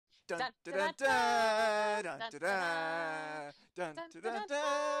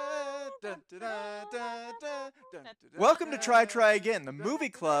Welcome to Try Again, the movie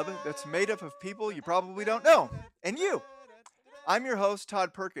club that's made up of people you probably don't know, and you. I'm your host,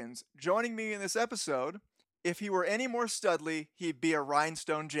 Todd Perkins. Joining me in this episode, if he were any more studly, he'd be a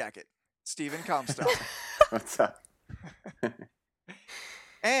rhinestone jacket, Stephen Comstock. What's up?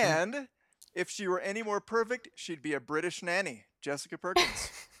 And if she were any more perfect, she'd be a British nanny, Jessica Perkins.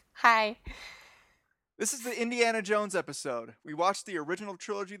 Hi. This is the Indiana Jones episode. We watched the original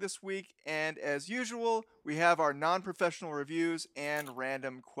trilogy this week, and as usual, we have our non-professional reviews and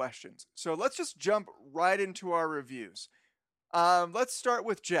random questions. So let's just jump right into our reviews. Let's start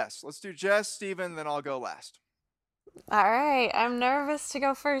with Jess. Let's do Jess, Steven, then I'll go last. All right. I'm nervous to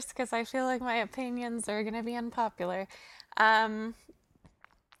go first because I feel like my opinions are going to be unpopular.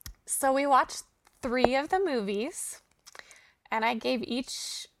 So we watched 3 of the movies, and I gave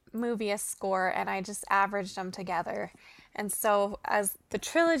each movie a score, and I just averaged them together. And so as the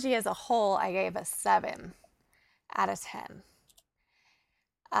trilogy as a whole, I gave a 7 out of 10.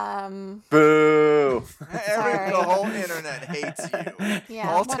 Boo! The whole internet hates you. Yeah,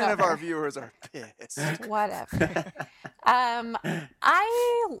 All 10 of whatever. our viewers are pissed. Whatever.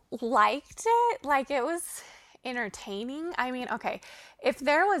 I liked it. Like, it was entertaining. I mean, okay, if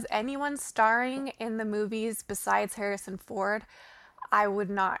there was anyone starring in the movies besides Harrison Ford, I would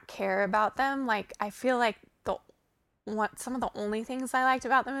not care about them. Like, I feel like some of the only things I liked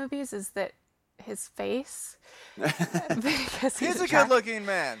about the movies is that his face. Because He's a good-looking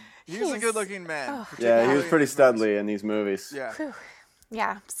man. He's a good-looking man. Oh. Yeah, he was particularly pretty in the movies. studly in these movies. Yeah. Whew.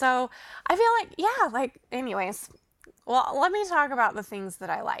 Yeah, so I feel like, anyways. Well, let me talk about the things that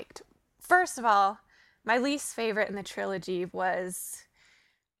I liked. First of all, my least favorite in the trilogy was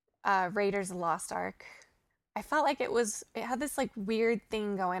Raiders of the Lost Ark. I felt like it had this like weird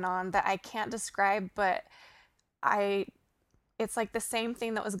thing going on that I can't describe, but it's like the same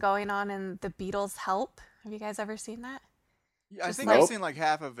thing that was going on in The Beatles' Help. Have you guys ever seen that? Yeah, I Just think like- I've seen like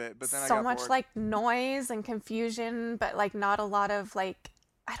half of it, but then I So got much bored. like noise and confusion, but like not a lot of like,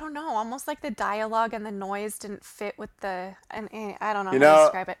 I don't know, almost like the dialogue and the noise didn't fit with I don't know how to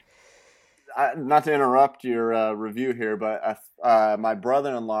describe it. Not to interrupt your review here, but my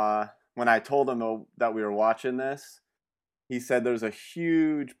brother-in-law, when I told him that we were watching this, he said there's a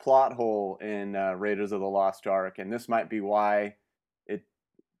huge plot hole in Raiders of the Lost Ark, and this might be why it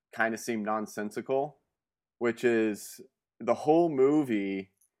kind of seemed nonsensical, which is the whole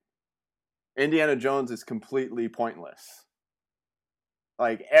movie, Indiana Jones is completely pointless.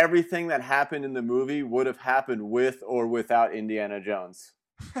 Like, everything that happened in the movie would have happened with or without Indiana Jones.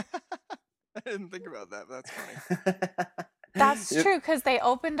 I didn't think about that, but that's funny. That's true, because they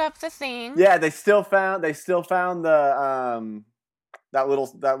opened up the thing. Yeah, they still found the that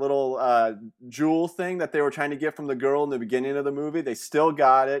little jewel thing that they were trying to get from the girl in the beginning of the movie. They still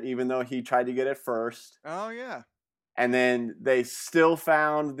got it, even though he tried to get it first. Oh, yeah. And then they still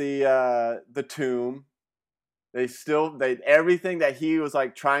found the tomb. Everything that he was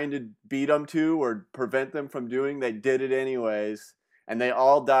like trying to beat them to or prevent them from doing, they did it anyways. And they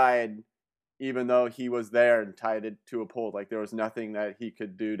all died, even though he was there and tied it to a pole. Like, there was nothing that he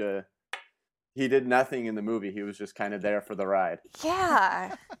could do he did nothing in the movie. He was just kind of there for the ride.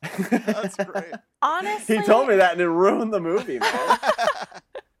 Yeah. That's great. Honestly. He told me that and it ruined the movie, man.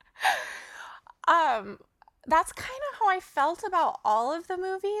 That's kind of how I felt about all of the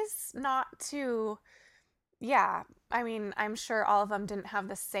movies. Yeah, I mean, I'm sure all of them didn't have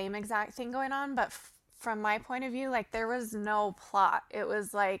the same exact thing going on, but from my point of view, like, there was no plot. It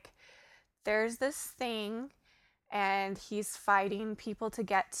was like, there's this thing, and he's fighting people to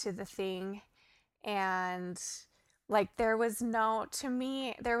get to the thing, and, like, there was no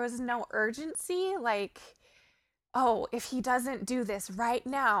urgency, like, oh, if he doesn't do this right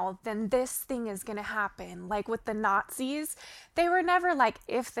now, then this thing is going to happen. Like with the Nazis, they were never like,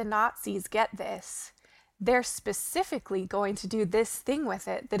 if the Nazis get this, they're specifically going to do this thing with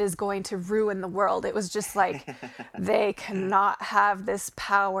it that is going to ruin the world. It was just like, they cannot have this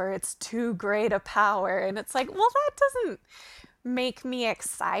power. It's too great a power. And it's like, well, that doesn't make me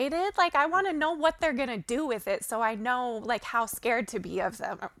excited. Like, I want to know what they're going to do with it so I know, like, how scared to be of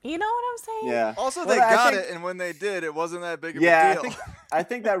them. You know what I'm saying? Yeah. Also, Well, they I got think- it, and when they did, it wasn't that big of Yeah, a deal. I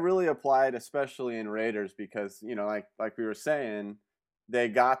think that really applied, especially in Raiders, because, you know, like we were saying, they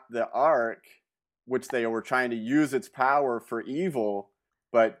got the Ark, which they were trying to use its power for evil,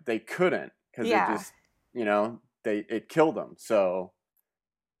 but they couldn't because it just, you know, it killed them. So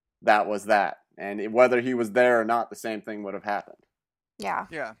that was that. And whether he was there or not, the same thing would have happened. Yeah.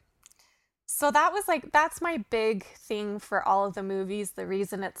 Yeah. So that was like, that's my big thing for all of the movies. The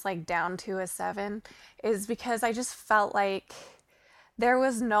reason it's like down to a 7 is because I just felt like there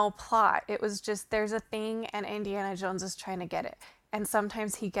was no plot. It was just there's a thing and Indiana Jones is trying to get it. And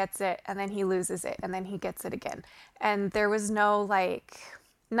sometimes he gets it and then he loses it and then he gets it again. And there was no like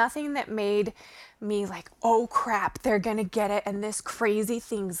nothing that made me like, oh crap, they're gonna get it and this crazy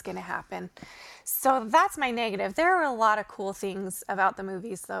thing's gonna happen. So that's my negative. There are a lot of cool things about the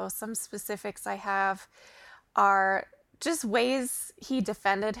movies though. Some specifics I have are just ways he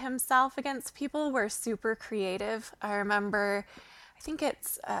defended himself against people were super creative. I remember, I think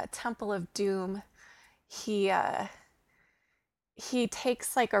it's Temple of Doom. He he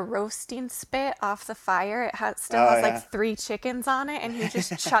takes like a roasting spit off the fire. It still Oh has yeah. like 3 chickens on it, and he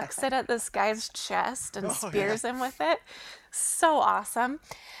just chucks it at this guy's chest and Oh yeah. spears him with it. So awesome.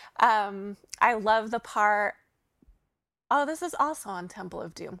 I love the part. Oh, this is also on Temple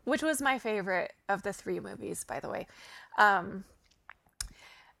of Doom, which was my favorite of the 3 movies, by the way. Um,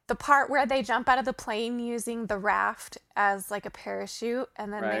 the part where they jump out of the plane using the raft as like a parachute,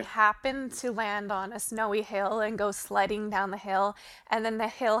 and then they Right. happen to land on a snowy hill and go sledding down the hill, and then the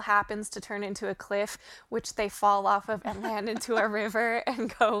hill happens to turn into a cliff, which they fall off of and land into a river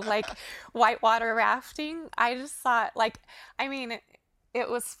and go like whitewater rafting. I just thought, like, I mean, it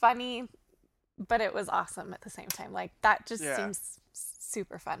was funny, but it was awesome at the same time. Like, that just Yeah. seems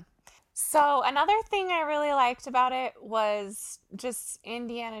super fun. So another thing I really liked about it was just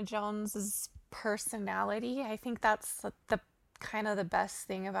Indiana Jones's personality. I think that's the kind of the best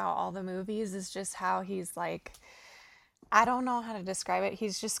thing about all the movies is just how he's like, I don't know how to describe it.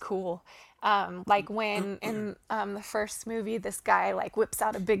 He's just cool. Like when in the first movie, this guy like whips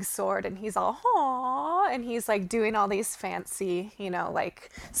out a big sword and he's all, "Aw," and he's like doing all these fancy, like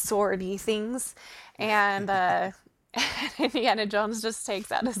swordy things. And Indiana Jones just takes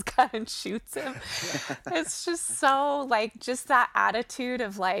out his gun and shoots him. It's just so like just that attitude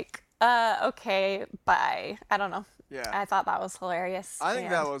of like, okay, bye. I don't know. Yeah. I thought that was hilarious. I think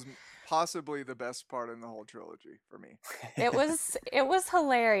that and was possibly the best part in the whole trilogy for me. it was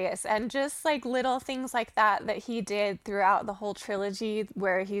hilarious, and just like little things like that he did throughout the whole trilogy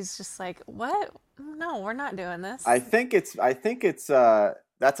where he's just like, what? No, we're not doing this. I think it's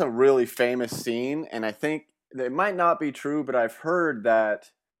that's a really famous scene, and I think it might not be true, but I've heard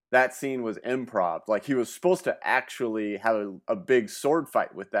that that scene was improv. Like he was supposed to actually have a big sword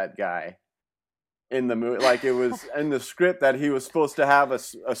fight with that guy in the movie. Like it was in the script that he was supposed to have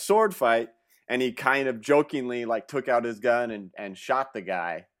a sword fight, and he kind of jokingly like took out his gun and shot the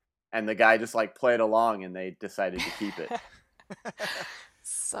guy, and the guy just like played along, and they decided to keep it.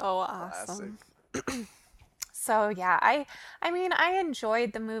 So Classic. awesome. So yeah, I mean I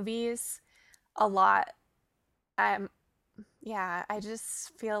enjoyed the movies a lot. Yeah, I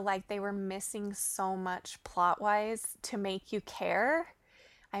just feel like they were missing so much plot wise to make you care.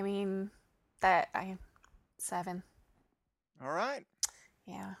 I mean, that I 7. All right.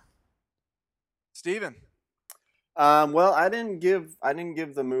 Yeah. Steven. Well, I didn't give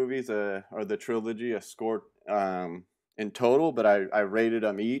the movies or the trilogy a score in total, but I rated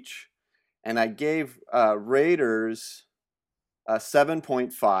them each, and I gave Raiders a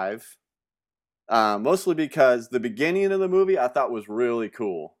 7.5. Mostly because the beginning of the movie I thought was really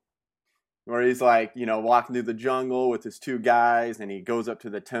cool, where he's like, walking through the jungle with his 2 guys, and he goes up to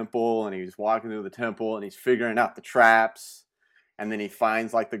the temple, and he's walking through the temple, and he's figuring out the traps, and then he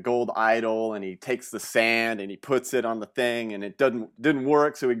finds like the gold idol, and he takes the sand and he puts it on the thing, and it didn't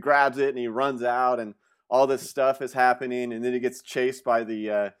work, so he grabs it and he runs out, and all this stuff is happening, and then he gets chased by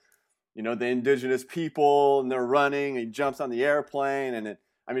the the indigenous people, and they're running, and he jumps on the airplane, and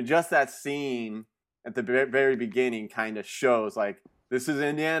just that scene at the very beginning kind of shows like, this is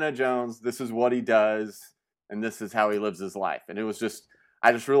Indiana Jones, this is what he does, and this is how he lives his life. And it was just,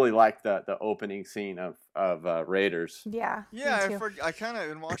 I just really liked the opening scene of Raiders. Yeah, me Yeah, too. I kind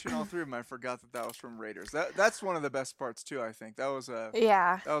of, in watching all 3 of them, I forgot that was from Raiders. That's one of the best parts too. I think that was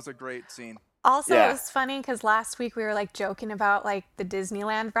Yeah. a great scene. Also, it Yeah. was funny because last week we were like joking about like the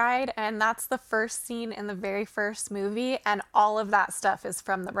Disneyland ride, and that's the first scene in the very first movie, and all of that stuff is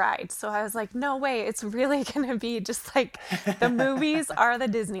from the ride. So I was like, no way, it's really gonna be just like the movies are the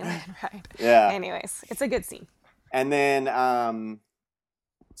Disneyland ride. Yeah. Anyways, it's a good scene. And then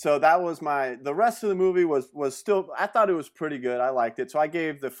so that was the rest of the movie was still, I thought it was pretty good. I liked it. So I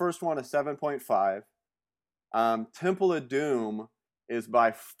gave the first one a 7.5. Temple of Doom is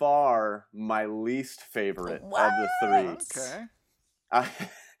by far my least favorite of the 3. Okay.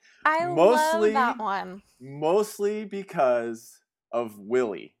 I Mostly- love that one. Mostly because of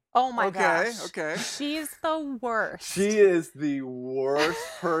Willie. Oh my Okay, gosh. okay. She's the worst. She is the worst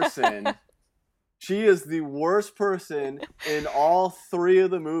person She is the worst person in all 3 of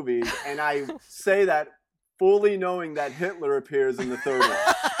the movies, and I say that fully knowing that Hitler appears in the 3rd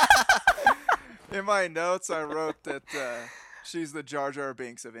one. In my notes, I wrote that she's the Jar Jar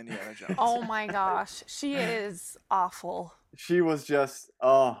Binks of Indiana Jones. Oh my gosh, she is awful. She was just,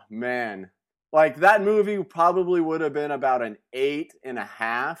 oh man. Like, that movie probably would have been about an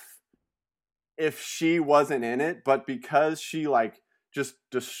 8.5 if she wasn't in it, but because she, like, just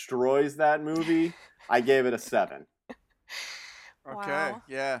destroys that movie, I gave it a 7. Okay, Wow.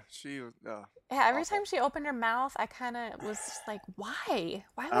 yeah, she was. Yeah, every Awful. time she opened her mouth, I kind of was just like, why?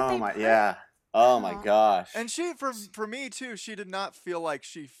 Why would Oh they my, put... yeah. Oh my Oh. gosh. And she, for me too, she did not feel like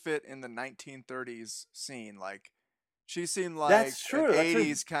she fit in the 1930s scene. Like, she seemed like That's an true. That's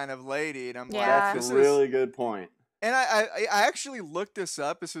 80s kind of lady, and I'm like, Yeah. That's this a is. really good point. And I actually looked this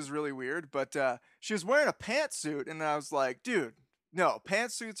up. This is really weird, but she was wearing a pantsuit, and I was like, dude, no,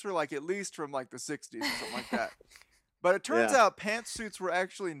 pantsuits are like at least from like the 60s or something like that. But it turns Yeah. out pantsuits were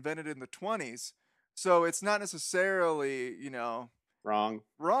actually invented in the 20s, so it's not necessarily, Wrong.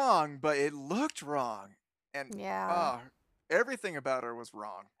 wrong, but it looked wrong, and Yeah. everything about her was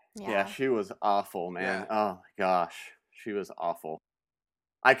wrong. Yeah, Yeah. she was awful, man. Yeah. Oh my gosh. She was awful.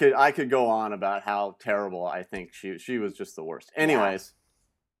 I could go on about how terrible I think she was just the worst. Anyways,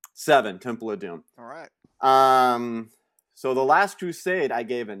 7, Temple of Doom. All right. So The Last Crusade I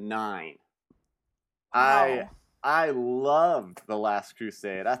gave a 9. Wow. I loved The Last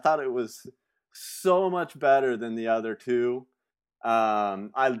Crusade. I thought it was so much better than the other 2.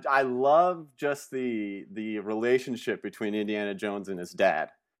 I love just the relationship between Indiana Jones and his dad.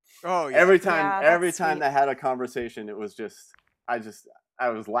 Oh yeah. Every Yeah, time that's sweet. they had a conversation, it was just I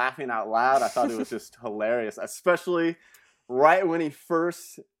was laughing out loud. I thought it was just hilarious, especially right when he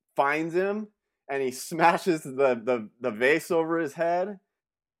first finds him and he smashes the vase over his head,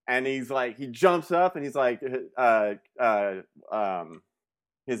 and he's like, he jumps up and he's like,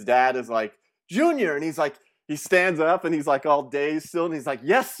 his dad is like, Junior, and he's like, he stands up and he's like all dazed still, and he's like,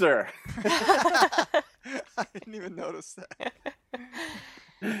 yes, sir. I didn't even notice that.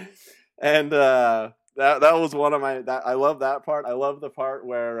 And that was one of my. I love that part. I love the part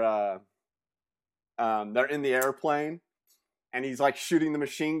where they're in the airplane, and he's like shooting the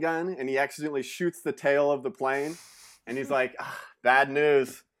machine gun, and he accidentally shoots the tail of the plane, and he's like, "Bad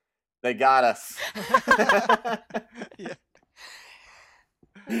news, they got us." Yeah.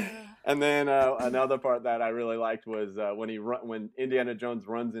 And then another part that I really liked was when Indiana Jones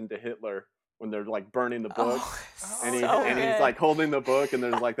runs into Hitler when they're like burning the book. Oh, And, so he's like holding the book, and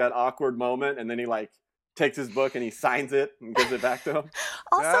there's like that awkward moment, and then he like takes his book and he signs it and gives it back to him.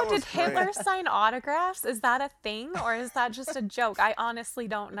 Also, That did was great. Hitler sign autographs? Is that a thing, or is that just a joke? I honestly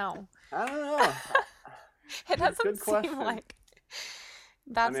don't know. I don't know. It doesn't Good seem question. like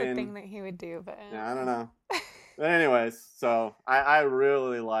that's a mean, thing that he would do, but Yeah, I don't know. But anyways, so I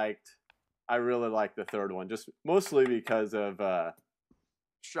really liked the 3rd one, just mostly because of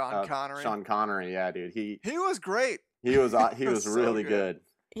Sean Connery. Sean Connery. Yeah, dude, he was great. was So really good. good.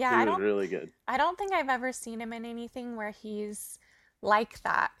 yeah, He was really good. I don't think I've ever seen him in anything where he's like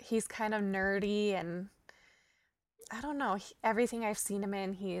that. He's kind of nerdy, and I don't know, everything I've seen him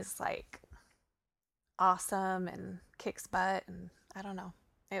in, he's like awesome and kicks butt, and I don't know.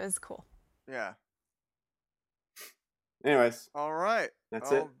 It was cool. Yeah. Anyways, All right.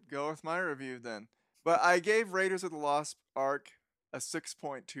 that's I'll it. go with my review then. But I gave Raiders of the Lost Ark a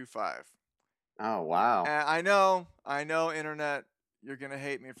 6.25. Oh wow. And I know, internet, you're gonna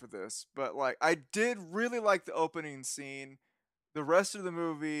hate me for this, but like, I did really like the opening scene. The rest of the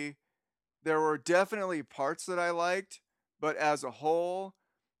movie, there were definitely parts that I liked, but as a whole,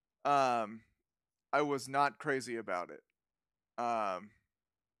 I was not crazy about it.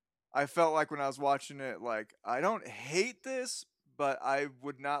 I felt like when I was watching it, like, I don't hate this, but I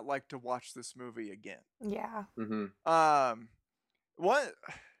would not like to watch this movie again. Yeah. Mm-hmm.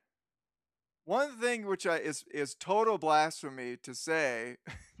 One thing which is total blasphemy to say,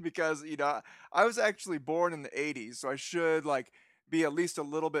 because I was actually born in the 80s, so I should like be at least a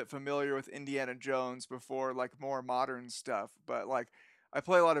little bit familiar with Indiana Jones before like more modern stuff. But like, I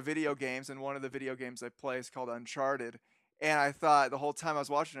play a lot of video games, and one of the video games I play is called Uncharted. And I thought the whole time I was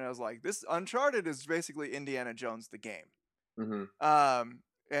watching it, I was like, this Uncharted is basically Indiana Jones the game. Mm-hmm.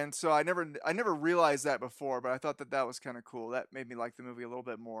 And so I never realized that before, but I thought that was kind of cool. That made me like the movie a little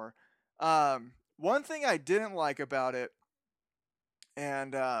bit more. One thing I didn't like about it,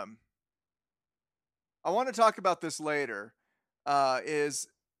 and I want to talk about this later, is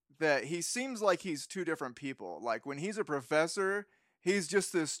that he seems like he's two different people. Like when he's a professor, he's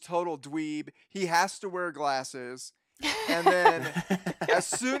just this total dweeb. He has to wear glasses. And then as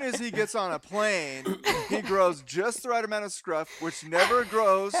soon as he gets on a plane, he grows just the right amount of scruff, which never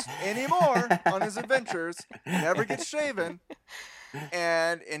grows anymore on his adventures, never gets shaven.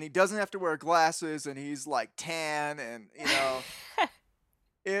 And he doesn't have to wear glasses, and he's like tan, and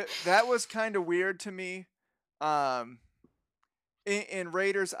that was kind of weird to me. Um, in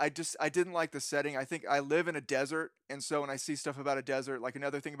Raiders, I didn't like the setting. I think I live in a desert, and so when I see stuff about a desert, like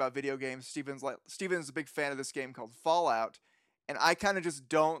another thing about video games, Steven's a big fan of this game called Fallout, and I kind of just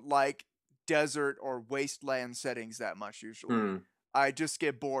don't like desert or wasteland settings that much usually. Hmm. I just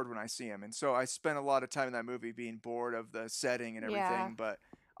get bored when I see them, and so I spent a lot of time in that movie being bored of the setting and everything. Yeah. But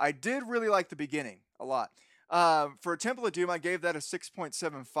I did really like the beginning a lot. For Temple of Doom, I gave that a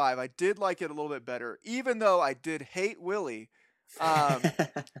 6.75. I did like it a little bit better, even though I did hate Willie.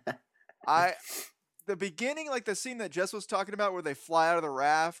 The beginning, like the scene that Jess was talking about where they fly out of the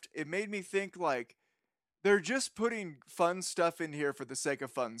raft, it made me think like they're just putting fun stuff in here for the sake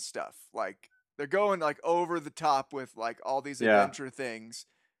of fun stuff. Like they're going like over the top with like all these Yeah. adventure things,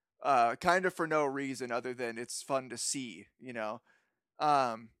 kind of for no reason other than it's fun to see,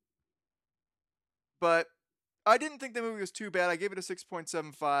 But I didn't think the movie was too bad. I gave it a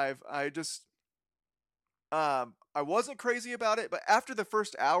 6.75. I wasn't crazy about it, but after the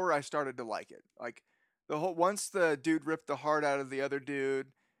first hour, I started to like it. Like once the dude ripped the heart out of the other dude,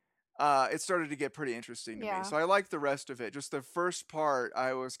 it started to get pretty interesting to me. Yeah. So I liked the rest of it. Just the first part,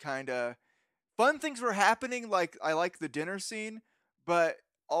 I was kind of fun things were happening. Like I liked the dinner scene, but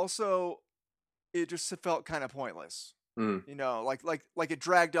also it just felt kind of pointless. Hmm. Like it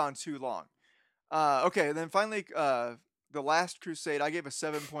dragged on too long. Okay, then finally, The Last Crusade, I gave a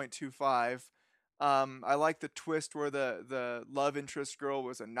 7.25. I like the twist where the love interest girl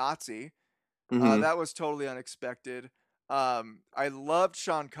was a Nazi. Mhm. That was totally unexpected. I loved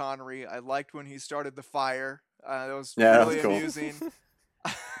Sean Connery. I liked when he started the fire. That was Yeah, that really was cool. amusing.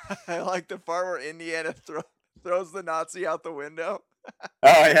 I like the part where Indiana throws the Nazi out the window.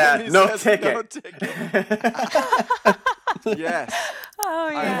 Oh yeah, He no says, ticket. "No ticket." Yes, Oh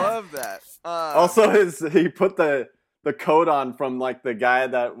I yeah. love that. Also, he put the coat on from like the guy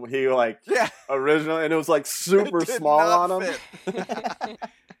that he like Yeah, originally, and it was like super it did small not on him. fit.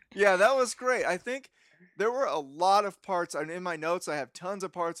 Yeah, that was great. I think there were a lot of parts, and in my notes, I have tons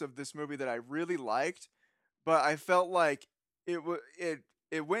of parts of this movie that I really liked, but I felt like it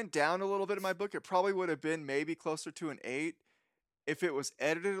went down a little bit in my book. It probably would have been maybe closer to an 8 if it was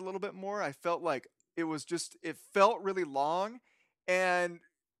edited a little bit more. I felt like it felt really long, and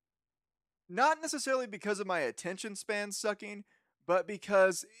not necessarily because of my attention span sucking, but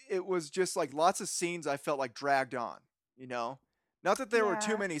because it was just like lots of scenes I felt like dragged on, you know? Not that there were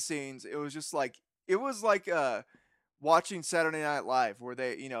too Yeah. many scenes, it was just like watching Saturday Night Live where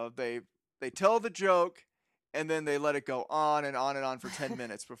they tell the joke and then they let it go on and on and on for 10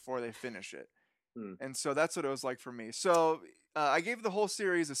 minutes before they finish it. Hmm. And so that's what it was like for me. So I gave the whole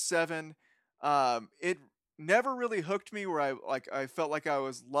series a 7. It never really hooked me where I felt like I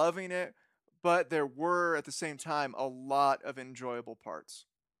was loving it, but there were at the same time a lot of enjoyable parts.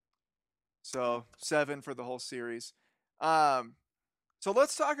 So 7 for the whole series. So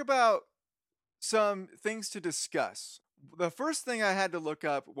let's talk about some things to discuss. The first thing I had to look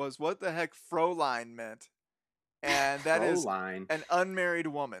up was what the heck Fräulein meant, and that is line. an unmarried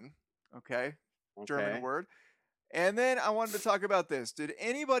woman. Okay, German Okay. word. And then I wanted to talk about this. Was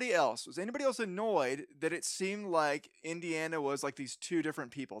anybody else annoyed that it seemed like Indiana was like these two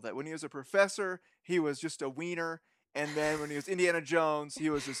different people? That when he was a professor, he was just a wiener. And then when he was Indiana Jones, he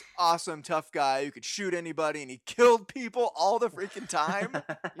was this awesome, tough guy who could shoot anybody and he killed people all the freaking time.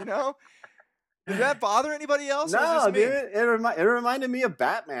 You know? Did that bother anybody else? Or was it No, just me? dude, it reminded me of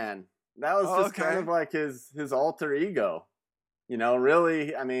Batman. That was Oh, just kind okay. of like his alter ego. You know,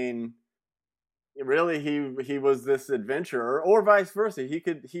 really, I mean, really he was this adventurer, or vice versa.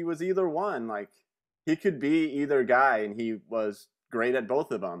 He was either one. Like he could be either guy, and he was great at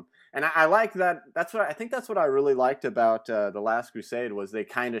both of them. And I like that. I think that's what I really liked about The Last Crusade was they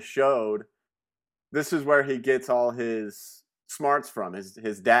kind of showed this is where he gets all his smarts from.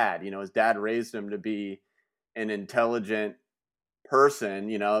 His dad. You know, his dad raised him to be an intelligent person.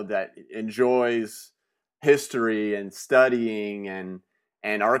 You know, that enjoys history and studying and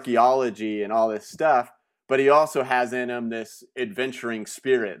archaeology and all this stuff, but he also has in him this adventuring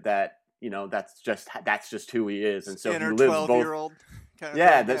spirit that, you know, that's just who he is. And so Inner he lives both. 12-year-old kind of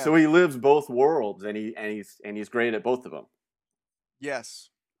Yeah, thing. so he lives both worlds, and he's great at both of them. Yes.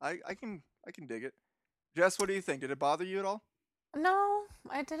 I can dig it. Jess, what do you think? Did it bother you at all? No,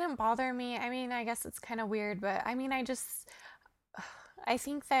 it didn't bother me. I mean, I guess it's kind of weird, but I mean, I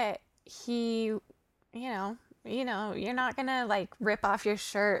think that he, you know, you're not gonna like rip off your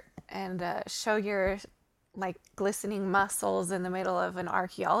shirt and show your like glistening muscles in the middle of an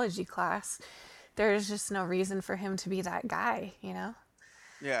archaeology class. There's just no reason for him to be that guy, you know?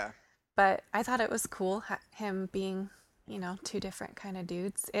 Yeah. But I thought it was cool him being, you know, two different kind of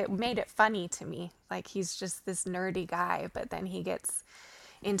dudes. It made it funny to me. Like he's just this nerdy guy, but then he gets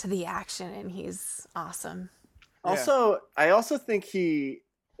into the action and he's awesome. Yeah. Also, I also think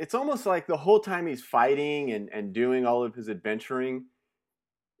it's almost like the whole time he's fighting and doing all of his adventuring,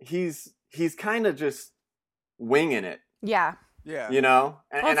 he's kind of just winging it, Yeah. Yeah. you know?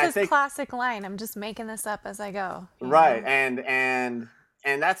 Well, And it's I his think, classic line. I'm just making this up as I go. you right, know?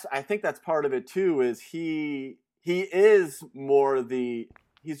 and that's, I think that's part of it too, is he is more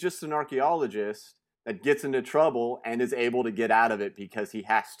he's just an archaeologist that gets into trouble and is able to get out of it because he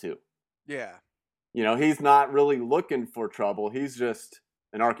has to. Yeah. You know, he's not really looking for trouble. He's just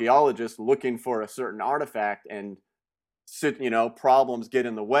an archaeologist looking for a certain artifact, and you know, problems get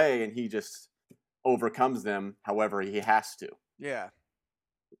in the way and he just overcomes them however he has to. Yeah.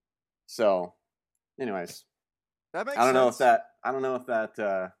 So, anyways, That makes I don't sense. know if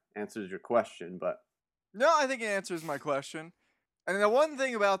that answers your question, but No, I think it answers my question. And the one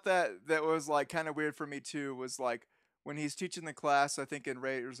thing about that was like kind of weird for me too was like when he's teaching the class, I think in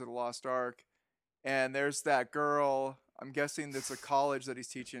Raiders of the Lost Ark, and there's that girl, I'm guessing that's a college that he's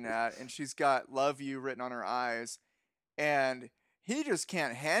teaching at, and she's got "Love You" written on her eyes, and he just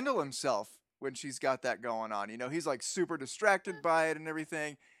can't handle himself when she's got that going on. You know, he's like super distracted by it and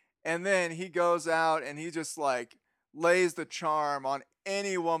everything. And then he goes out and he just like lays the charm on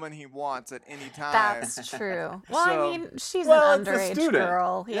any woman he wants at any time. That's true. Well, So- I mean, she's Well, an it's a underage student.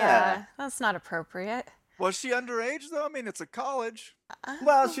 girl. Yeah. Yeah, that's not appropriate. Was she underage though? I mean, it's a college.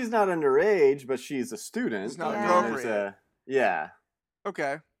 well, she's not underage, but she's a student. It's not Yeah. There's appropriate. yeah.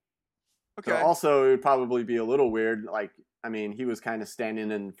 Okay. So Okay. also, it would probably be a little weird. Like, I mean, he was kind of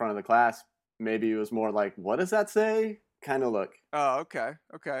standing in front of the class. Maybe it was more like, "What does that say?" kind of look. Oh, okay.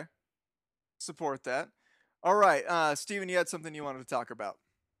 Okay. Support that. All right. Steven, you had something you wanted to talk about.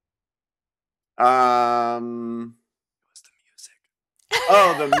 What's the music?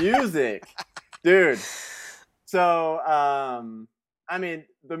 Oh, the music, dude. So, I mean,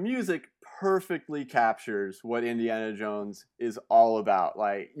 the music perfectly captures what Indiana Jones is all about.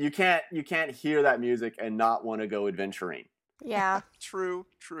 Like, you can't hear that music and not want to go adventuring. Yeah. True.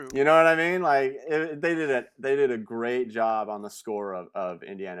 True. You know what I mean? Like, they did a great job on the score of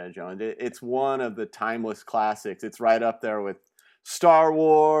Indiana Jones. It's one of the timeless classics. It's right up there with Star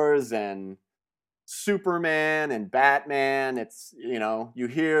Wars and Superman and Batman. It's, you know, you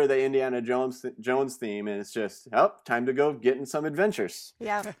hear the Indiana Jones theme and it's just, oh, time to go get in some adventures.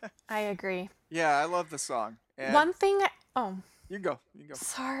 Yeah, I agree. Yeah, I love the song. And One thing. Oh, you can go. You can go.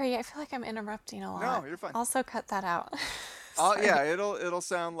 sorry. I feel like I'm interrupting a lot. No, you're fine. Also, cut that out. Yeah, Sorry. it'll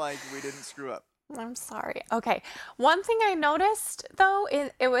sound like we didn't screw up. I'm sorry. Okay. One thing I noticed though,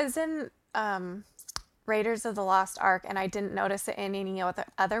 it was in Raiders of the Lost Ark, and I didn't notice it in any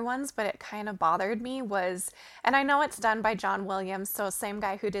other ones, but it kind of bothered me was, and I know it's done by John Williams, so same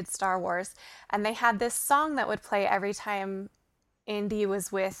guy who did Star Wars, and they had this song that would play every time Indy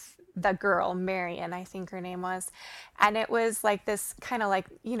was with the girl, Marion, I think her name was, and it was like this kind of like,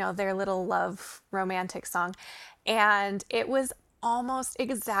 you know, their little love romantic song, and it was almost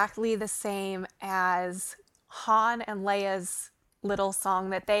exactly the same as Han and Leia's little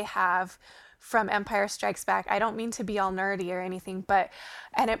song that they have from Empire Strikes Back. I don't mean to be all nerdy or anything,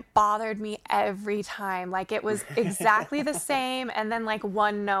 and it bothered me every time. Like it was exactly the same, and then like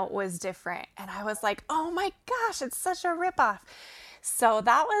one note was different. And I was like, oh my gosh, it's such a ripoff. So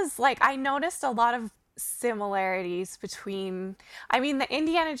that was like, I noticed a lot of similarities between, I mean, the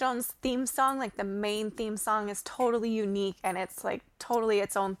Indiana Jones theme song, like the main theme song is totally unique and it's like totally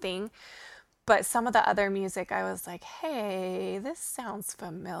its own thing. But some of the other music, I was like, hey, this sounds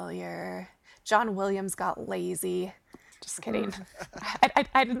familiar. John Williams got lazy. Just kidding.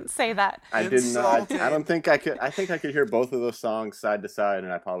 I didn't say that. I didn't know. Insulting. I don't think I could. I think I could hear both of those songs side to side,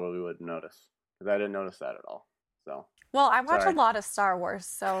 and I probably wouldn't notice because I didn't notice that at all. So Well, I watch Sorry. a lot of Star Wars,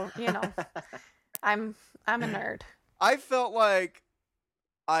 so you know, I'm a nerd. I felt like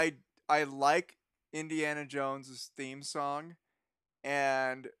I like Indiana Jones's theme song,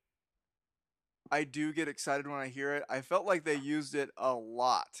 and I do get excited when I hear it. I felt like they used it a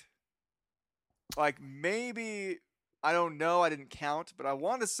lot. Like maybe, I don't know, I didn't count, but I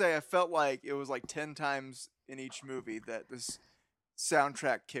want to say I felt like it was like 10 times in each movie that this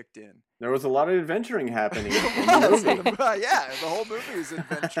soundtrack kicked in. there was a lot of adventuring happening in the Yes, movie. yeah, the whole movie is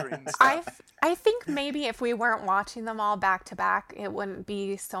adventuring and stuff. I think maybe if we weren't watching them all back to back, it wouldn't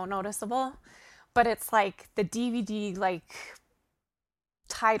be so noticeable. but it's like the DVD like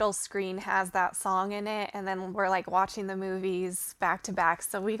title screen has that song in it, and then we're like watching the movies back to back.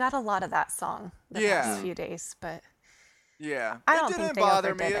 So we got a lot of that song the past Yeah. few days, but Yeah. I It don't didn't think they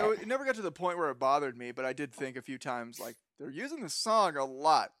bother me. overdid It never got to the point where it bothered me, but I did think a few times, like, they're using this song a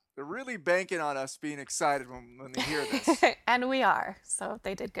lot. They're really banking on us being excited when they hear this. it. And we are, so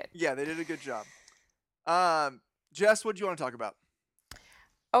they did good. Yeah, they did a good job. Jess, what do you want to talk about?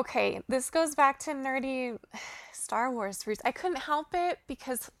 Okay, this goes back to nerdy Star Wars roots. I couldn't help it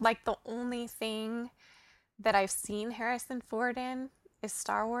because like the only thing that I've seen Harrison Ford in is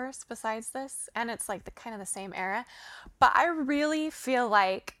Star Wars besides this, and it's like the kind of the same era. But I really feel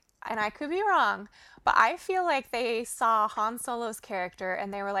like, and I could be wrong, but I feel like they saw Han Solo's character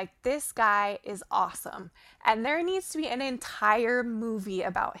and they were like, this guy is awesome. And there needs to be an entire movie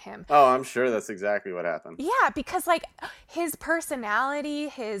about him. Oh, I'm sure that's exactly what happened. Yeah, because like his personality,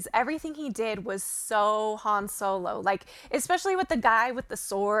 his everything he did was so Han Solo. Like, especially with the guy with the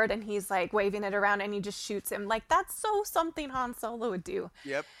sword and he's like waving it around and he just shoots him. Like, that's so something Han Solo would do.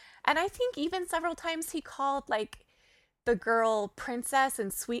 Yep. And I think even several times he called like the girl princess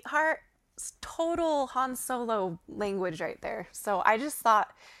and sweetheart. It's total Han Solo language right there. So I just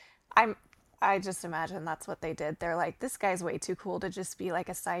thought I just imagine that's what they did. They're like, this guy's way too cool to just be like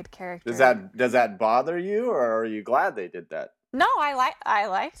a side character. Does that bother you, or are you glad they did that? No, I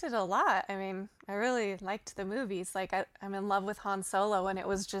liked it a lot. I mean, I really liked the movies. Like I'm in love with Han Solo, and it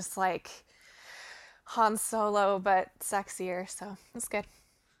was just like Han Solo but sexier. So it's good.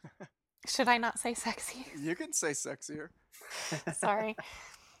 Should I not say sexy? You can say sexier. Sorry.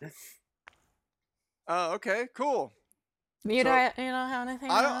 Oh, okay, cool. You So- don't have anything?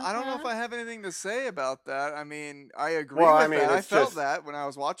 I don't know if I have anything to say about that. I mean, I agree Well, I with mean, that. I it's felt just- that when I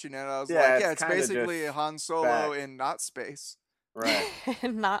was watching it. I was Yeah, like, it's yeah, it's kinda basically just Han Solo back. in not space. Right.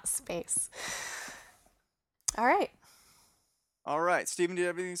 Not space. All right. All right, Steven, do you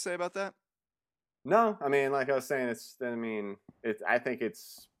have anything to say about that? No, I mean, like I was saying, I think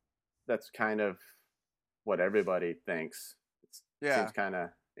that's kind of what everybody thinks. Yeah. Seems kind of,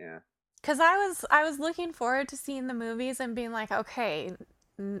 yeah. Because I was looking forward to seeing the movies and being like, okay,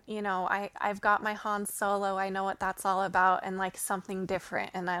 I've got my Han Solo. I know what that's all about, and like something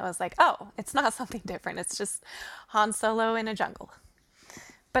different. And I was like, oh, it's not something different. It's just Han Solo in a jungle.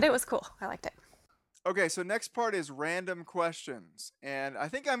 But it was cool. I liked it. Okay, so next part is random questions. And I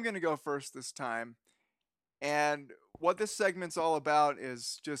think I'm going to go first this time. And what this segment's all about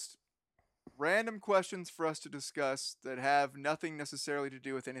is just random questions for us to discuss that have nothing necessarily to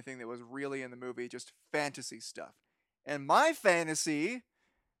do with anything that was really in the movie, just fantasy stuff. And my fantasy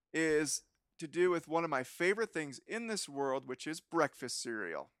is to do with one of my favorite things in this world, which is breakfast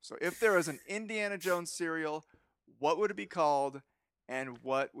cereal. So if there was an Indiana Jones cereal, what would it be called and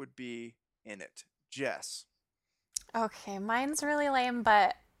what would be in it? Jess. Okay, mine's really lame,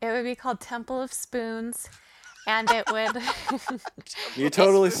 but it would be called Temple of Spoons, and it would. You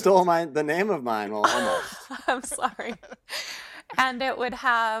totally stole the name of mine. Well, almost. I'm sorry. And it would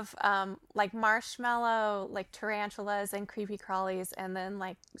have like marshmallow, like tarantulas and creepy crawlies, and then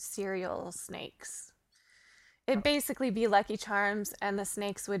like cereal snakes. It'd basically be Lucky Charms, and the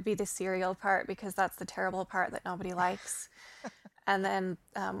snakes would be the cereal part because that's the terrible part that nobody likes. And then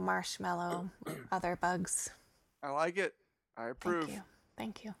marshmallow, other bugs. I like it. I approve. Thank you.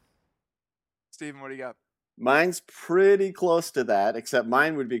 Thank you. Steven, what do you got? Mine's pretty close to that, except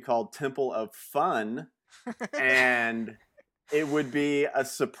mine would be called Temple of Fun, and it would be a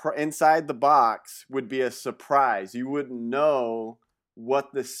surprise. Inside the box would be a surprise. You wouldn't know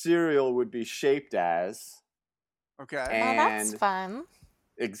what the cereal would be shaped as. Okay. Oh, that's And fun.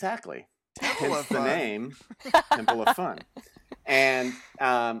 exactly. Temple Hence of the Fun. name, Temple of Fun. And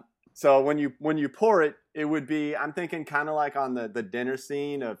so when you pour it, it would be, I'm thinking kind of like on the dinner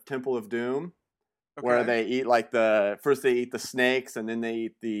scene of Temple of Doom, where Okay. they eat like first they eat the snakes, and then they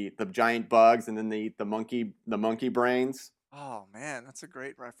eat the giant bugs, and then they eat the monkey brains. Oh man, that's a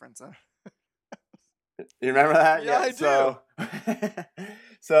great reference. You remember that? Yeah, I do.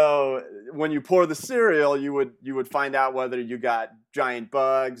 So when you pour the cereal, you would find out whether you got giant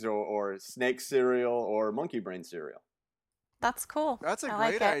bugs or snake cereal or monkey brain cereal. That's cool. That's a I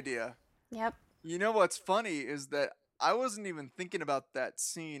like great it. idea. Yep. You know what's funny is that I wasn't even thinking about that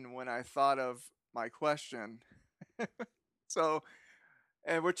scene when I thought of my question. So,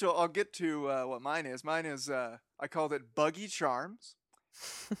 and which I'll get to what mine is. Mine is I called it Buggy Charms,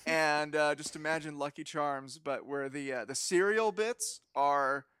 and just imagine Lucky Charms, but where the cereal bits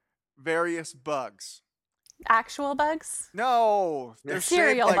are various bugs. Actual bugs? No, they're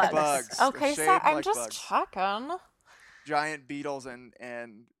Cereal shaped like bugs. bugs. Okay, They're so shaped I'm like just bugs. checking. Giant beetles and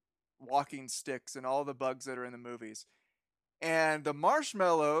walking sticks and all the bugs that are in the movies. And the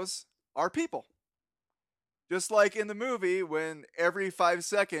marshmallows are people. Just like in the movie, when every 5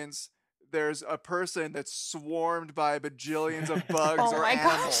 seconds there's a person that's swarmed by bajillions of bugs Oh or my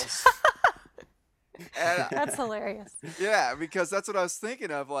animals. gosh. And That's hilarious. yeah, because that's what I was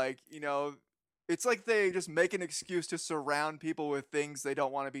thinking of. Like, it's like they just make an excuse to surround people with things they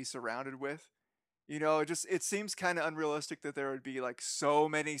don't want to be surrounded with. It seems kind of unrealistic that there would be like so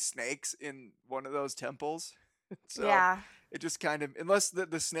many snakes in one of those temples. So Yeah. it just kind of, unless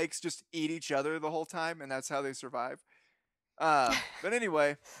the snakes just eat each other the whole time and that's how they survive. But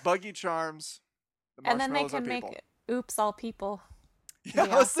anyway, buggy charms. The And then they marshmallows are can people. make oops all people. Yeah,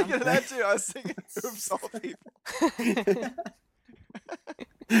 Be I was awesome. thinking of that too. I was thinking, oops, all people.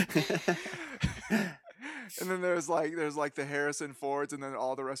 And then there's like the Harrison Fords, and then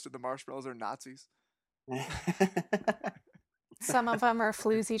all the rest of the marshmallows are Nazis. Some of them are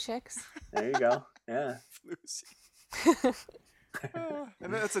floozy chicks. There you go. Yeah. Floozy.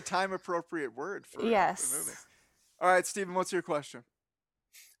 And that's a time appropriate word for the movie. Yes. All right, Stephen, what's your question?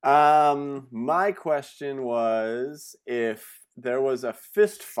 My question was if there was a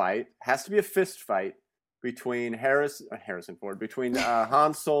fist fight, has to be a fist fight between Harrison Ford, between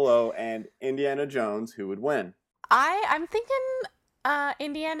Han Solo and Indiana Jones, who would win? I'm thinking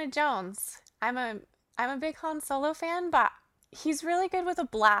Indiana Jones. I'm a big Han Solo fan, but he's really good with a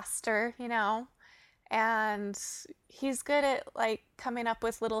blaster, and he's good at like coming up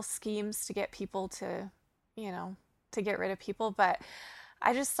with little schemes to get people to get rid of people. But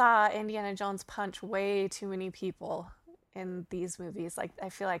I just saw Indiana Jones punch way too many people in these movies. Like, I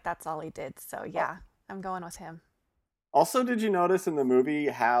feel like that's all he did. So yeah, I'm going with him. Also, did you notice in the movie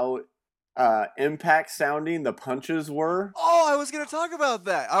how impact sounding the punches were? Oh, I was going to talk about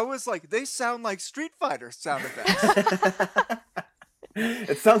that. I was like, they sound like Street Fighter sound effects.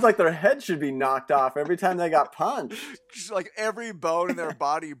 It sounds like their head should be knocked off every time they got punched. Like every bone in their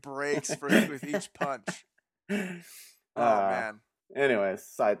body breaks with each punch. Oh, man.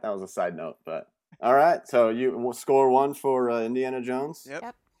 Anyways, that was a side note, but all right. So you score 1 for Indiana Jones.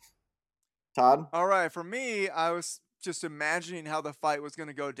 Yep. Todd. All right. For me, I was just imagining how the fight was going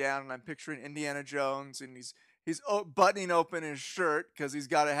to go down, and I'm picturing Indiana Jones, and he's buttoning open his shirt because he's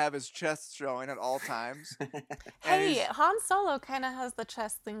got to have his chest showing at all times. Hey, Han Solo kind of has the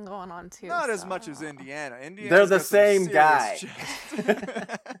chest thing going on too. Not as so much I as don't know. Indiana. They're the same guy.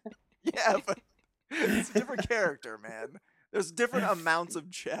 Yeah, but it's a different character, man. There's different amounts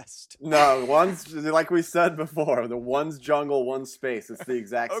of chest. No, one's like we said before. The one's jungle, one's space. It's the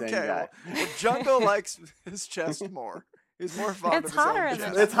exact same guy. Well, Jungle likes his chest more. He's more fond It's of his hotter own in the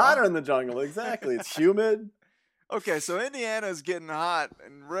chest. It's hotter in the jungle. Exactly. It's humid. Okay, so Indiana's getting hot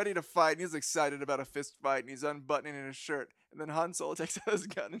and ready to fight, and he's excited about a fist fight, and he's unbuttoning his shirt. And then Han Solo takes out his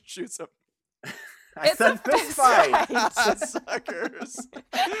gun and shoots him. I It's said a fist fist fight. fight. Suckers.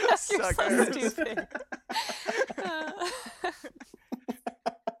 You're Suckers. so stupid.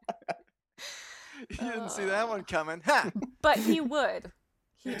 You didn't see that one coming. Ha! But he would.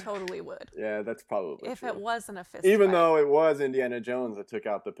 He totally would. Yeah, that's probably If true. it wasn't a fist Even fight. though it was Indiana Jones that took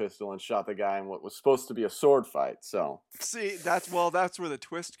out the pistol and shot the guy in what was supposed to be a sword fight. So See, that's where the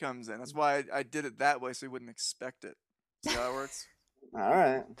twist comes in. That's why I did it that way, so you wouldn't expect it. See how it works? all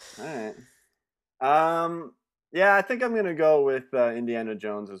right. Yeah, I think I'm gonna go with Indiana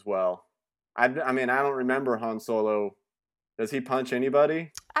Jones as well. I mean, I don't remember Han Solo. Does he punch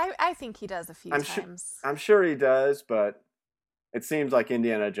anybody? I think he does a few I'm sure- times. I'm sure he does, but it seems like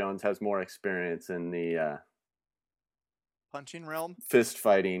Indiana Jones has more experience in the Punching realm? fist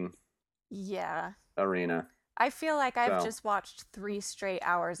fighting Yeah. arena. I feel like I've So. just watched 3 straight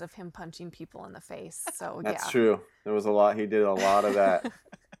hours of him punching people in the face. So That's yeah. true. There was a lot. He did a lot of that.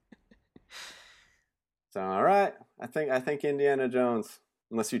 So all right, I think Indiana Jones,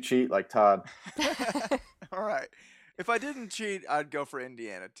 unless you cheat like Todd. All right. If I didn't cheat, I'd go for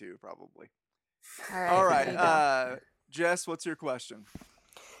Indiana too, probably. All right. All there you go. right. Jess, what's your question?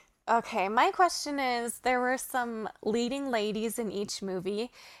 Okay, my question is there were some leading ladies in each movie,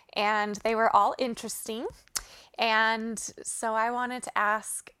 and they were all interesting. And so I wanted to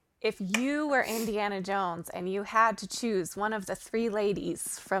ask if you were Indiana Jones and you had to choose one of the 3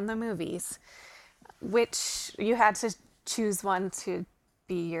 ladies from the movies, which you had to choose one to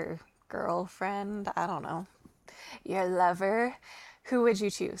be your girlfriend, I don't know, your lover, who would you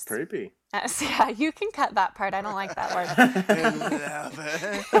choose? Creepy. So yeah, you can cut that part. I don't like that word.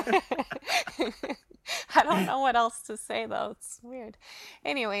 I don't know what else to say, though. It's weird.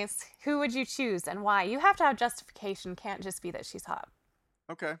 Anyways, who would you choose and why? You have to have justification. Can't just be that she's hot.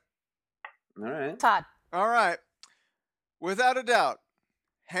 Okay. All right. Todd. All right. Without a doubt,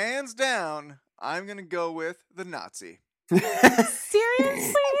 hands down, I'm gonna go with the Nazi.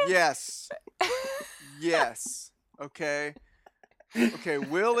 Seriously? Yes. Yes. Okay. Okay,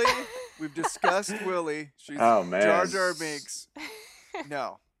 Willie. We've discussed Willie. She's Oh, man. Jar Jar Binks.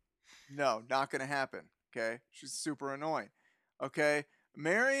 No, not gonna happen. Okay, she's super annoying. Okay,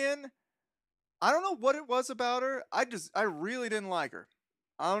 Marion. I don't know what it was about her. I really didn't like her.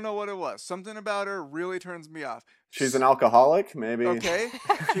 I don't know what it was. Something about her really turns me off. She's an alcoholic, maybe. Okay,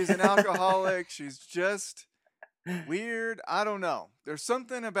 she's an alcoholic. She's just weird. I don't know. There's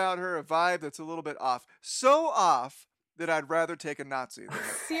something about her, a vibe that's a little bit off. So off that I'd rather take a Nazi than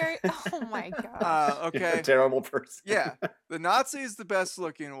her. Oh my gosh. You're Okay. a terrible person. Yeah, the Nazi is the best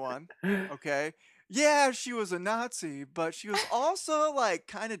looking one. Okay. Yeah, she was a Nazi, but she was also like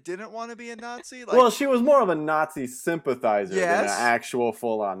kind of didn't want to be a Nazi. Like, Well, she was more of a Nazi sympathizer than an Yes. actual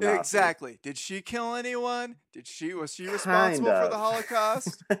full-on Nazi. exactly. Did she kill anyone? Was she responsible Kind for of. the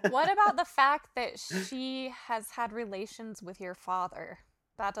Holocaust? What about the fact that she has had relations with your father?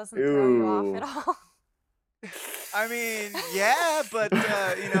 That doesn't throw you off at all. I mean, yeah, but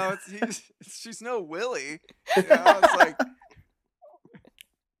she's no Willie. It's like.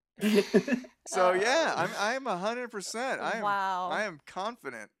 So yeah, I'm 100%. Wow. I am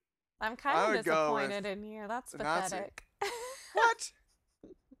confident. I'm I kind would of go with disappointed in you. That's the Nazi. pathetic. What?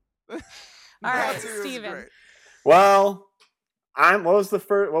 All right, Nazi was Steven. great. Well, what was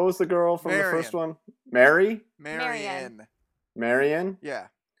the girl from the first one? Mary? Marion. Marion? Yeah.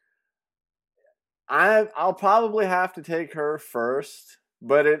 I'll probably have to take her first,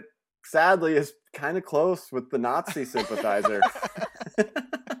 but it sadly is kind of close with the Nazi sympathizer.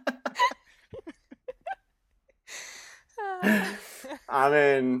 I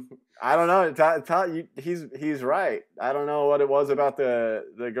mean, I don't know. He's right. I don't know what it was about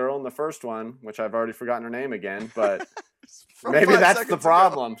the girl in the first one, which I've already forgotten her name again, but From maybe 5 that's the seconds ago.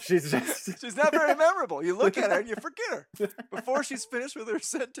 problem. She's just She's not very memorable. You look at her and you forget her before she's finished with her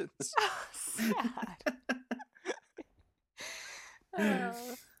sentence. Sad.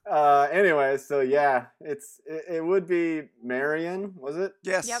 Oh. Anyway, so yeah, it would be Marion, was it?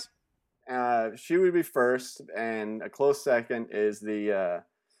 Yes. Yep. She would be first, and a close second is the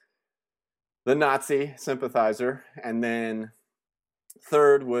Nazi sympathizer, and then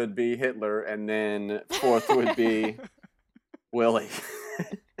third would be Hitler, and then fourth would be Willie.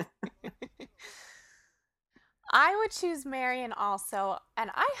 I would choose Marion also, and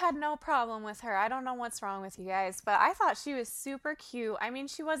I had no problem with her. I don't know what's wrong with you guys, but I thought she was super cute. I mean,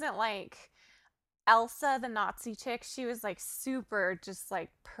 she wasn't like Elsa, the Nazi chick. She was like super, just like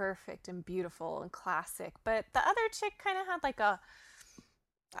perfect and beautiful and classic. But the other chick kind of had like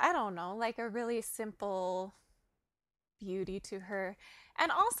I don't know, like a really simple beauty to her.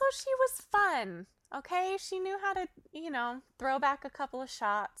 And also, she was fun, okay? She knew how to, throw back a couple of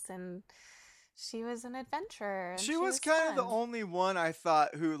shots, and she was an adventurer. And She was kind of the fun. only one I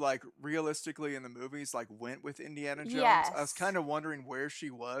thought who, like, realistically in the movies, like, went with Indiana Jones. I was Yes. kind of wondering where she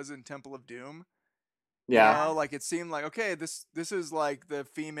was in Temple of Doom. Yeah. Like, it seemed like, okay, this is like the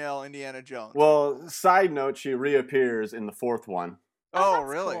female Indiana Jones. Well, side note, she reappears in the fourth one. Oh, that's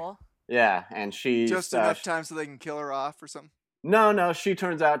really? cool. Yeah, and she's Just enough time so they can kill her off or something? No, she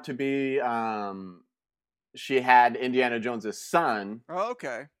turns out to be she had Indiana Jones's son, Oh,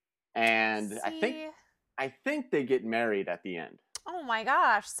 okay. and See? I think they get married at the end. Oh my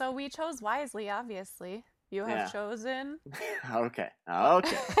gosh. So we chose wisely, obviously. You have Yeah. chosen. Okay.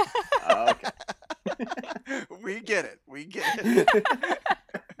 We get it.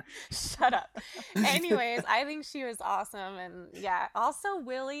 Shut up. Anyways, I think she was awesome. And yeah, also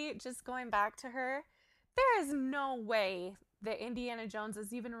Willie, just going back to her, there is no way that Indiana Jones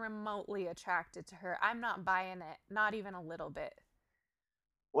is even remotely attracted to her. I'm not buying it. Not even a little bit.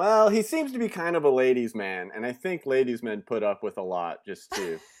 Well, he seems to be kind of a ladies' man, and I think ladies' men put up with a lot just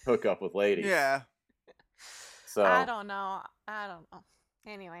to hook up with ladies. Yeah. So I don't know.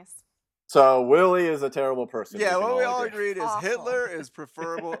 Anyways. So Willie is a terrible person. Yeah, can what we all agree. agreed is Awful. Hitler is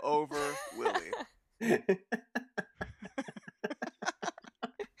preferable over Willie.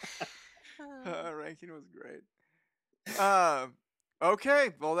 Ranking was great. Okay,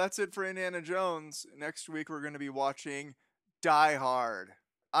 well that's it for Indiana Jones. Next week we're going to be watching Die Hard.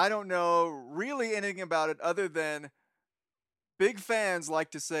 I don't know really anything about it other than big fans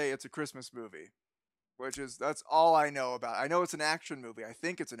like to say it's a Christmas movie, that's all I know about. I know it's an action movie. I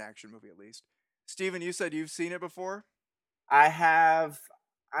think it's an action movie at least. Steven, you said you've seen it before? I have.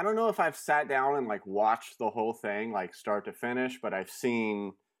 I don't know if I've sat down and like watched the whole thing, like start to finish, but I've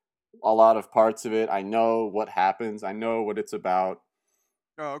seen a lot of parts of it. I know what happens. I know what it's about.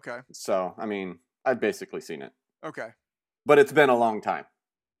 Oh, okay. So, I mean, I've basically seen it, Okay. but it's been a long time.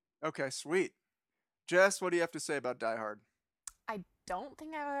 Okay, sweet. Jess, what do you have to say about Die Hard? I don't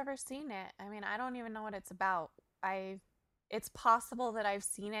think I've ever seen it. I mean, I don't even know what it's about. It's possible that I've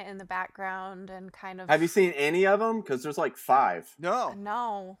seen it in the background and kind of. Have you seen any of them? Because there's like 5. No.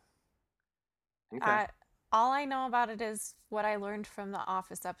 No. Okay. All I know about it is what I learned from the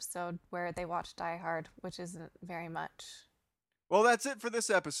Office episode where they watched Die Hard, which isn't very much. Well, that's it for this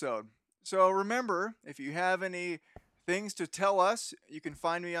episode. So remember, if you have any things to tell us, you can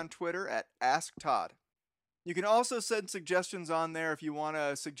find me on Twitter at AskTodd. You can also send suggestions on there if you want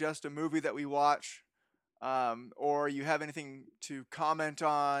to suggest a movie that we watch, or you have anything to comment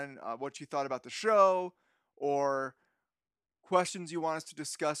on, what you thought about the show, or questions you want us to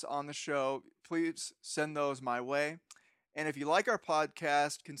discuss on the show. Please send those my way. And if you like our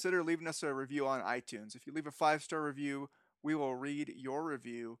podcast, consider leaving us a review on iTunes. If you leave a 5-star review, we will read your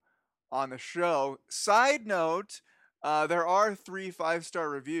review on the show. Side note, there are 3 5-star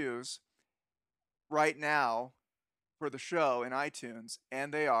reviews right now for the show in iTunes,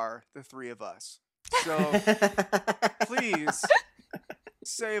 and they are the 3 of us. So please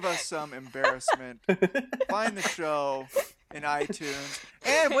save us some embarrassment. Find the show in iTunes.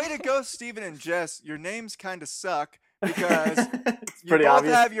 And way to go, Steven and Jess. Your names kind of suck because It's you pretty both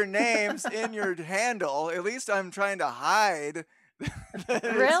obvious. have your names in your handle. At least I'm trying to hide that it's my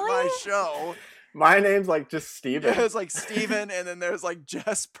Really? show. My name's like just Steven. There's like Steven, and then there's like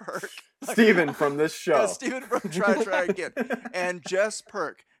Jess Perk. Steven from this show. Yeah, Steven from Try Again. And Jess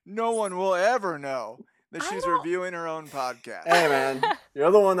Perk. No one will ever know that I she's don't- reviewing her own podcast. Hey man,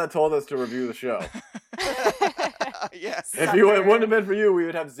 you're the one that told us to review the show. Yes. If it wouldn't have been for you, we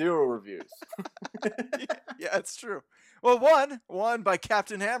would have 0 reviews. Yeah, it's true. Well, one by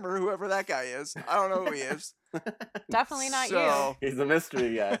Captain Hammer, whoever that guy is. I don't know who he is. Definitely not So- He's a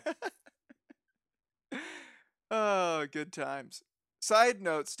mystery guy. Oh, good times. Side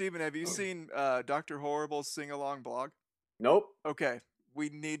note, Steven, have you seen Dr. Horrible's sing-along blog? Nope. Okay, we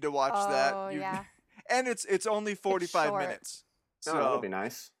need to watch Oh, that. yeah. And it's only 45 short. minutes. Oh, that would So be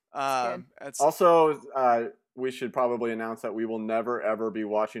nice. it's Also, we should probably announce that we will never ever be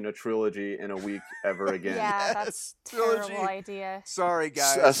watching a trilogy in a week ever again. Yeah, Yes, that's trilogy. terrible idea. sorry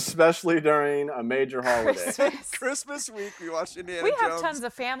guys. Especially during a major holiday. Christmas. Christmas week we watched Indiana We Jones. have tons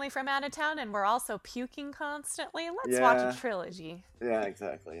of family from out of town, and we're also puking constantly. Let's watch Yeah. a trilogy. Yeah,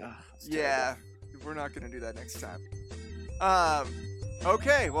 exactly. Oh, it's Yeah, we're not going to do that next time.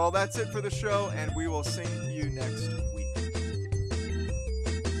 Okay, well, that's it for the show, and we will see you next week.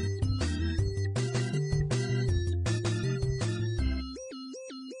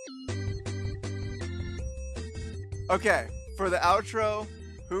 Okay, for the outro,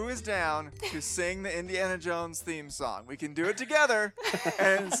 who is down to sing the Indiana Jones theme song? We can do it together,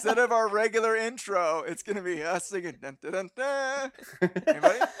 and instead of our regular intro, it's going to be us singing. Dun, dun, dun, dun.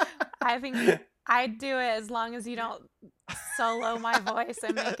 Anybody? I think I'd do it as long as you don't solo my voice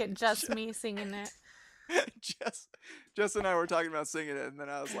and make it just me singing it. Jess and I were talking about singing it, and then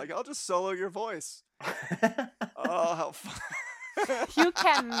I was like, I'll just solo your voice. Oh, how fun. You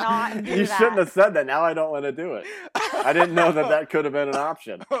cannot do You that. shouldn't have said that. Now I don't want to do it. I didn't know that could have been an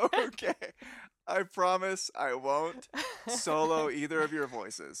option. Okay. I promise I won't solo either of your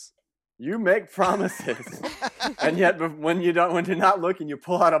voices. You make promises, and yet when you're not looking, you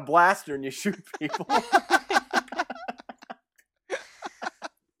pull out a blaster and you shoot people.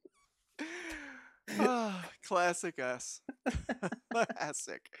 Classic us.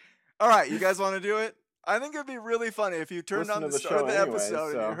 Classic. All right, you guys want to do it? I think it'd be really funny if you turned Listen on to the the start of show the anyway, episode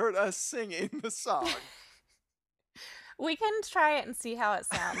and you so- heard us singing the song. We can try it and see how it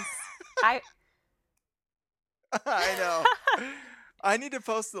sounds. I know. I need to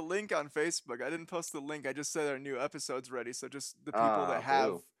post the link on Facebook. I didn't post the link. I just said our new episode's ready, so just the people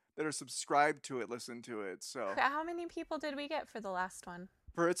boo. that are subscribed to it listen to it. So How many people did we get for the last one?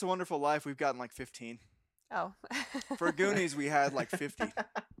 for It's a Wonderful Life, we've gotten like 15. Oh. For Goonies, we had like 50.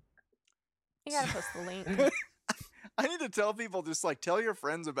 You gotta post the link. I need to tell people, just like tell your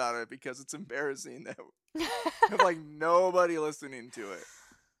friends about it because it's embarrassing that we have like nobody listening to it.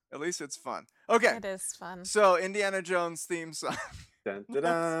 At least it's fun. Okay, It is fun. so Indiana Jones theme song. Dun, dun,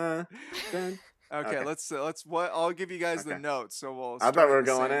 dun, dun. Okay, Okay. let's what I'll give you guys the Okay. notes. So we'll. I start thought we at were the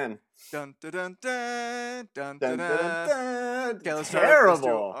going same- in. Dun dun dun dun dun Dun, dun. dun, dun, dun. Okay, let's Terrible.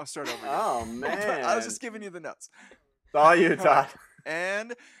 start. I'll start over. Again. Oh man! I was just giving you the notes. It's all you, Todd.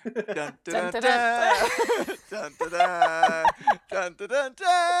 And dun dun dun Dun, dun, dun dun dun dun dun dun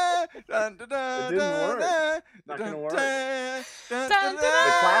dun dun dun It didn't work. Not gonna work. Dun, The dun.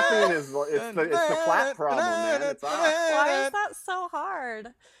 clapping is it's the clap problem, man. It's off. Why is that so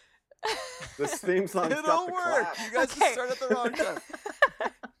hard? This theme song's got It'll the work. clap. You guys Okay. just start at the wrong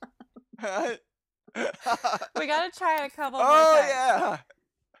time. We gotta try it a couple more Oh times. yeah.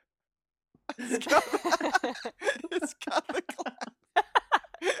 It's got the clap.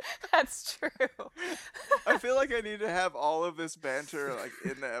 That's true. I feel like I need to have all of this banter like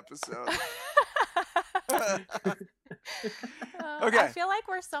in the episode. I Okay. feel like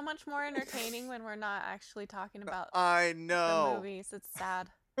we're so much more entertaining when we're not actually talking about I the know. movies. It's sad.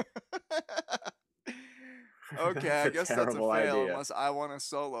 Okay, I That's a guess that's a terrible fail idea. unless I want to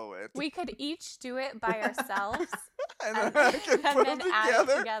solo it. We could each do it by ourselves and and, then I can and put then them add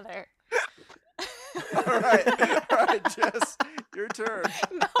it together. together. All right, Jess, your turn.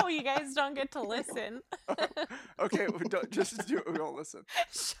 No, you guys don't get to listen. Okay, we don't, just do it. We don't listen.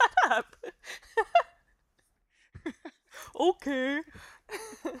 Shut up. Okay.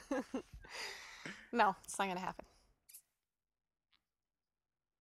 No, it's not gonna happen.